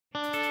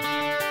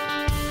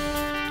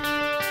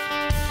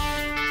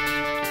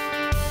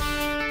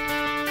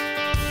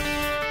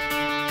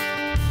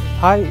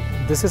Hi,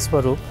 this is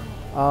Swaroop.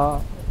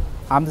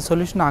 I'm the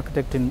solution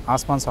architect in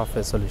Asman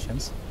Software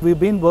Solutions. We've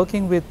been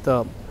working with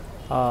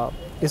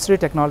Esri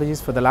technologies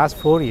for the last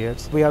 4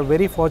 years. We are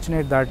very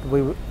fortunate that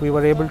we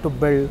were able to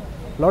build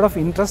a lot of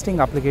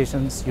interesting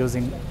applications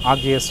using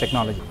ArcGIS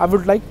technology. I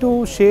would like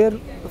to share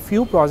a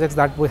few projects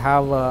that we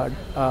have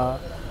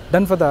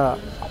done for the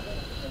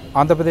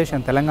Andhra Pradesh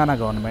and Telangana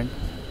government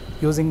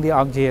using the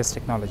ArcGIS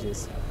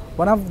technologies.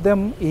 One of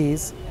them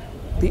is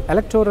the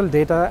electoral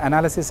data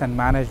analysis and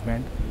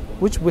management,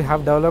 which we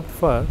have developed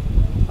for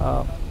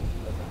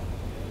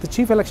the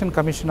Chief Election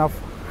Commission of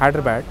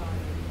Hyderabad,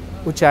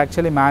 which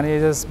actually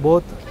manages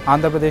both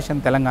Andhra Pradesh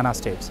and Telangana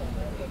states.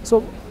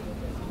 So,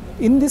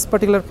 in this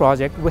particular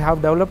project, we have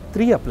developed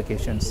 3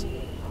 applications.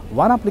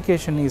 One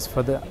application is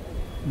for the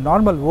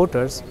normal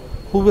voters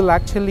who will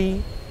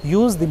actually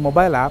use the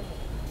mobile app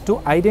to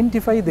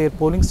identify their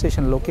polling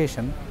station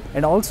location,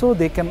 and also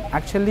they can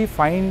actually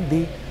find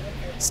the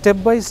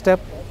step-by-step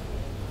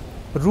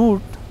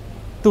route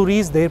to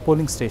reach their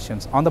polling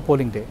stations on the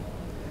polling day.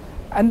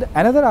 And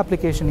another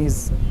application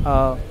is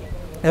a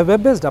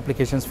web-based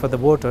applications for the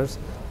voters,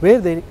 where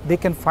they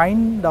can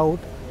find out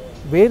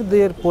where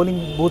their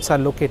polling booths are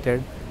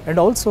located, and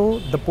also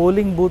the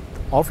polling booth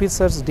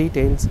officers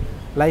details,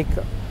 like,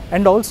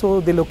 and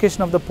also the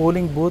location of the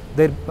polling booth,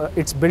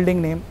 its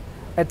building name,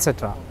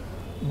 etc.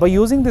 By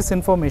using this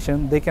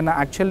information, they can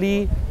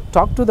actually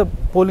talk to the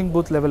polling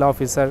booth level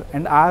officer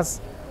and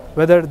ask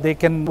whether they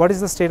can, what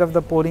is the state of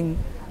the polling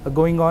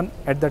going on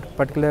at that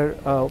particular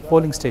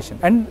polling station.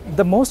 And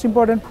the most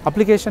important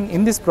application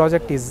in this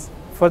project is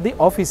for the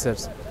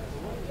officers.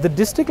 The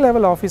district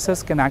level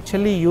officers can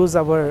actually use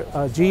our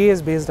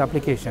GIS based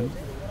application,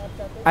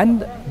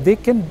 and they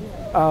can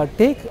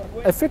take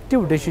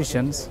effective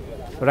decisions,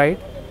 right,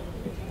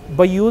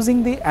 by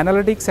using the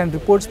analytics and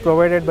reports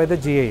provided by the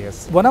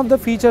GIS. One of the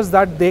features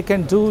that they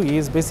can do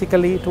is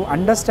basically to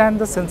understand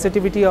the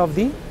sensitivity of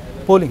the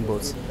polling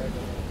booths.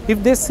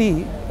 If they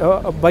see,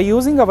 by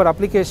using our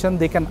application,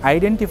 they can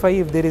identify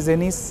if there is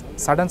any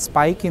sudden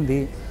spike in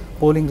the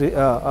polling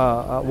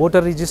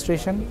voter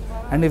registration,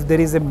 and if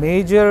there is a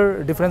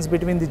major difference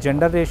between the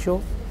gender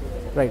ratio,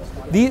 right.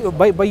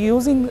 By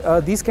using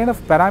these kind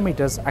of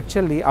parameters,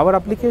 actually our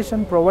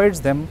application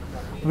provides them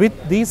with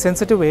these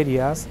sensitive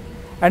areas,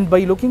 and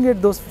by looking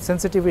at those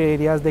sensitive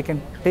areas, they can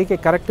take a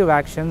corrective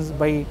actions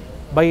by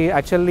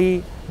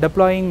actually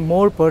deploying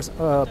more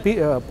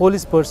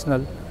police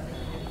personnel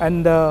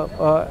and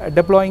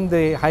deploying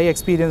the high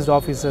experienced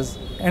officers.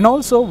 And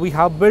also we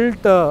have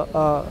built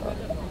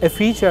a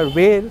feature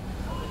where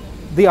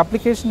the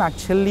application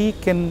actually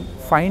can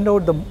find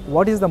out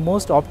what is the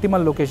most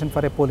optimal location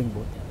for a polling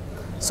booth.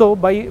 So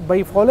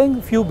by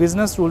following few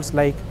business rules,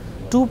 like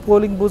 2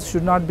 polling booths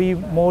should not be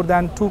more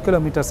than 2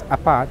 kilometers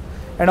apart,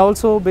 and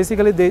also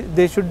basically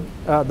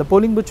the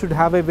polling booth should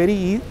have a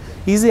very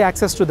easy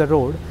access to the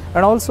road,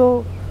 and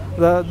also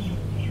the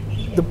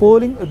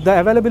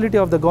availability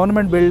of the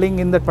government building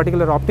in that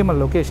particular optimal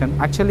location.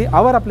 Actually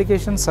our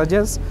application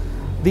suggests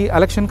the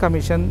election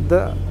commission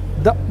the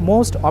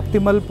most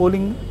optimal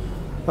polling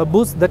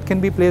booths that can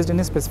be placed in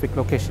a specific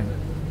location.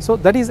 So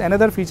that is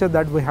another feature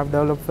that we have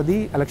developed for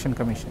the election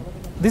commission.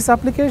 This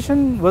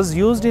application was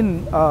used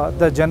in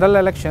the general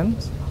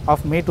elections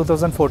of May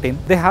 2014.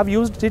 They have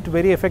used it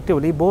very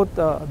effectively, both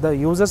the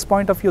user's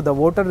point of view, the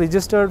voter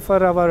registered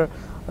for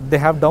they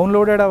have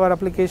downloaded our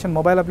application,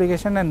 mobile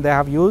application, and they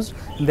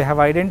have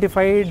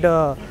identified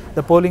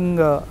the polling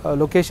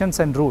locations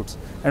and routes.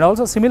 And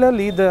also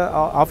similarly, the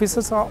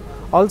officers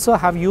also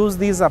have used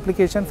these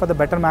applications for the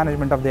better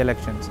management of the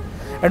elections.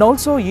 And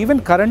also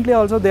even currently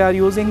also they are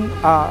using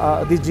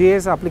the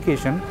GIS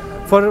application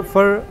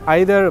for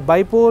either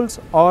by polls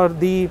or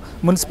the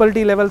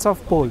municipality levels of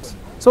polls.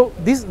 So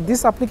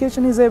this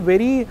application is a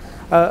very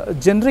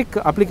generic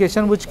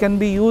application which can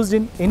be used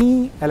in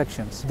any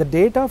elections. The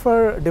data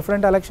for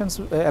different elections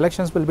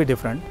will be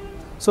different.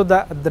 So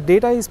the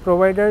data is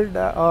provided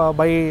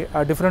by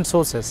different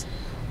sources.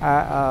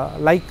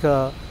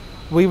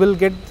 We will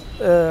get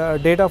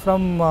data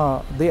from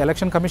the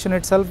election commission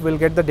itself, will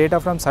get the data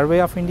from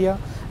Survey of India,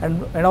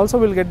 and also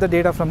will get the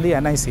data from the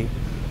NIC.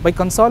 By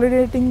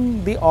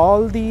consolidating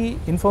all the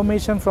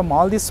information from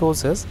all these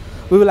sources,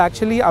 we will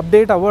actually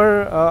update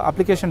our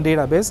application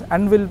database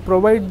and will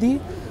provide the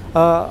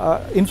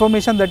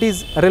information that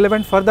is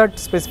relevant for that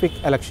specific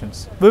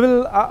elections. We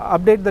will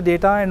update the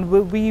data, and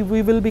we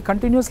will be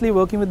continuously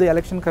working with the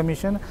election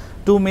commission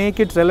to make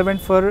it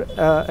relevant for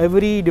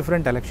every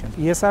different election.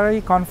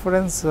 ESRI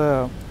conference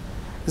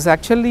is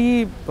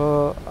actually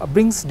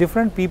brings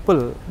different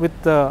people with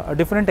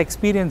different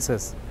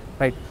experiences,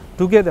 right,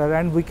 together,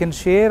 and we can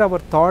share our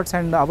thoughts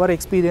and our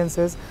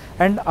experiences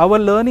and our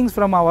learnings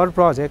from our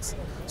projects,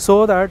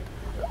 so that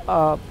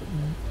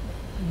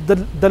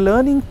the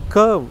learning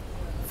curve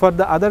for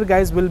the other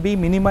guys will be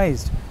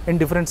minimized in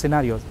different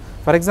scenarios.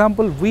 For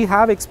example, we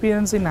have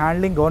experience in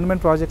handling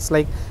government projects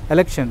like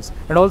elections,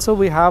 and also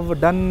we have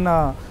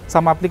done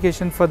some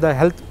application for the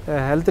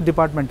health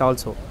department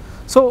also.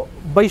 So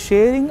by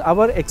sharing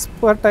our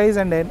expertise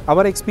and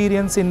our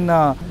experience in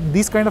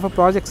these kind of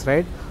projects,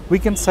 right, we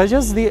can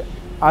suggest the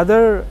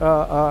other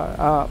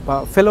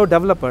fellow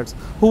developers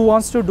who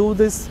wants to do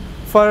this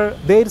for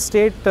their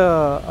state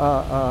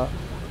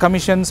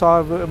commissions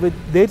or with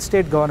their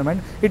state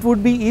government. It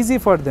would be easy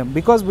for them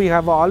because we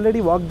have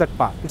already walked that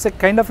path. It's a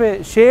kind of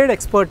a shared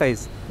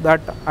expertise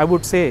that I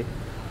would say,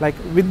 like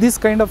with this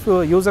kind of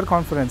user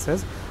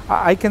conferences,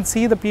 I can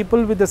see the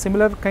people with the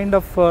similar kind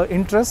of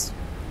interest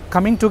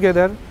coming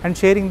together and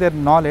sharing their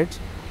knowledge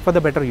for the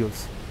better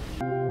use.